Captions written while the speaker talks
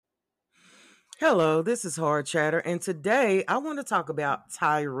Hello, this is Hard Chatter, and today I want to talk about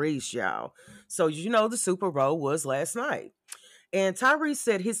Tyrese, y'all. So, the Super Bowl was last night, and Tyrese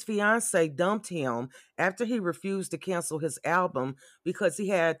said his fiance dumped him after he refused to cancel his album because he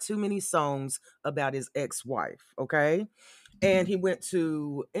had too many songs about his ex wife, okay? And he went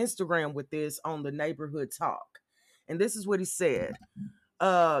to Instagram with this on the neighborhood talk. And this is what he said.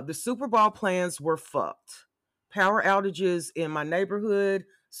 The Super Bowl plans were fucked. Power outages in my neighborhood,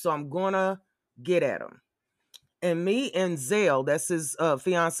 so I'm gonna get at them. And me and Zell, that's his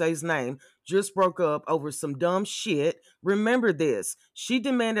fiance's name, just broke up over some dumb shit. Remember this. She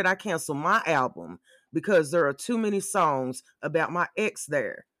demanded I cancel my album because there are too many songs about my ex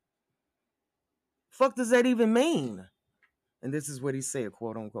there. Fuck does that even mean? And this is what he said,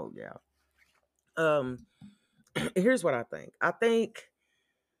 quote unquote, y'all. Um, Here's what I think. I think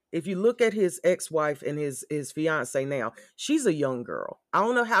if you look at his ex-wife and his fiance now, she's a young girl. I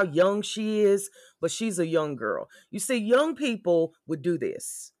don't know how young she is, but she's a young girl. You see, young people would do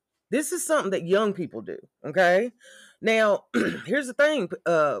this. This is something that young people do. Okay. Now, here's the thing,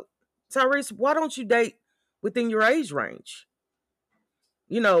 Tyrese, why don't you date within your age range?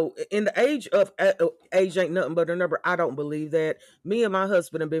 In the age of age ain't nothing but a number. I don't believe that. Me and my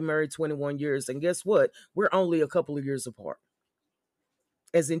husband have been married 21 years, and guess what? We're only a couple of years apart,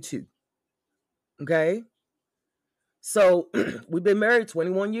 as in two. Okay. So we've been married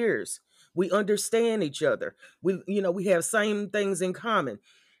 21 years. We understand each other. We have same things in common.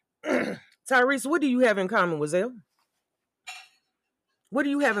 Tyrese, what do you have in common with Zell? What do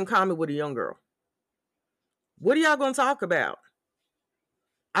you have in common with a young girl? What are y'all going to talk about?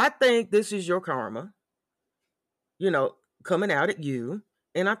 I think this is your karma, coming out at you.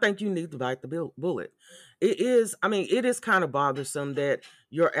 And I think you need to bite the bullet. It is kind of bothersome that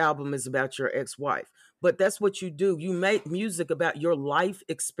your album is about your ex-wife, but that's what you do. You make music about your life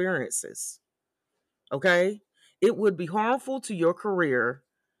experiences. Okay? It would be harmful to your career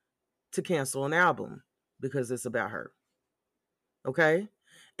to cancel an album because it's about her. Okay?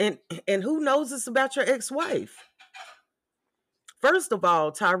 And who knows it's about your ex-wife? First of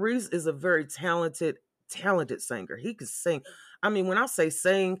all, Tyrese is a very talented singer. He can sing. When I say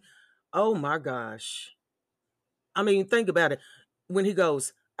sing, oh my gosh. Think about it. When he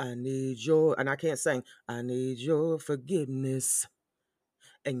goes, and I can't sing, I need your forgiveness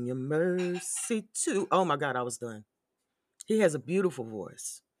and your mercy too. Oh my God, I was done. He has a beautiful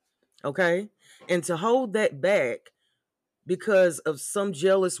voice. Okay. And to hold that back because of some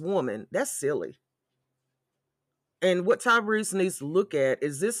jealous woman, that's silly. And what Tyrese needs to look at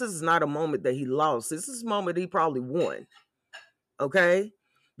is this is not a moment that he lost. This is a moment he probably won. Okay?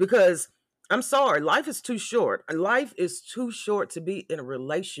 Because I'm sorry, life is too short. Life is too short to be in a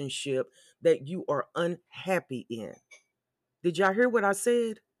relationship that you are unhappy in. Did y'all hear what I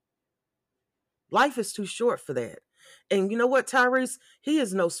said? Life is too short for that. And you know what, Tyrese? He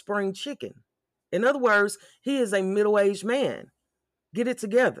is no spring chicken. In other words, he is a middle-aged man. Get it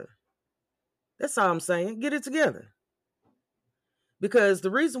together. That's all I'm saying. Get it together. Because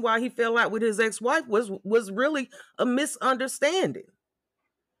the reason why he fell out with his ex-wife was really a misunderstanding.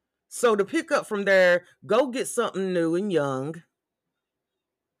 So to pick up from there, go get something new and young.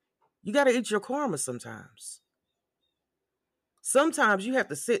 You got to eat your karma sometimes. Sometimes you have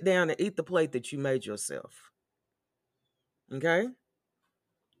to sit down and eat the plate that you made yourself. Okay?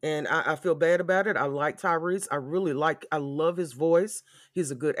 And I feel bad about it. I like Tyrese. I love his voice.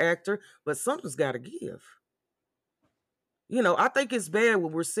 He's a good actor, but something's got to give. I think it's bad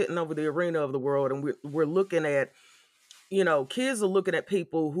when we're sitting over the arena of the world and we're looking at, kids are looking at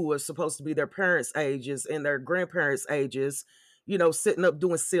people who are supposed to be their parents' ages and their grandparents' ages, sitting up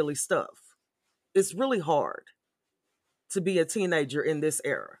doing silly stuff. It's really hard to be a teenager in this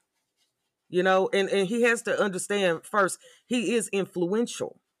era, and he has to understand first, he is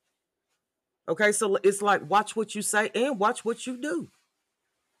influential. Okay, so it's like watch what you say and watch what you do.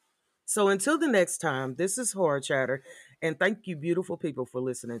 So until the next time, this is Horror Chatter, and thank you, beautiful people, for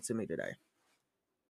listening to me today.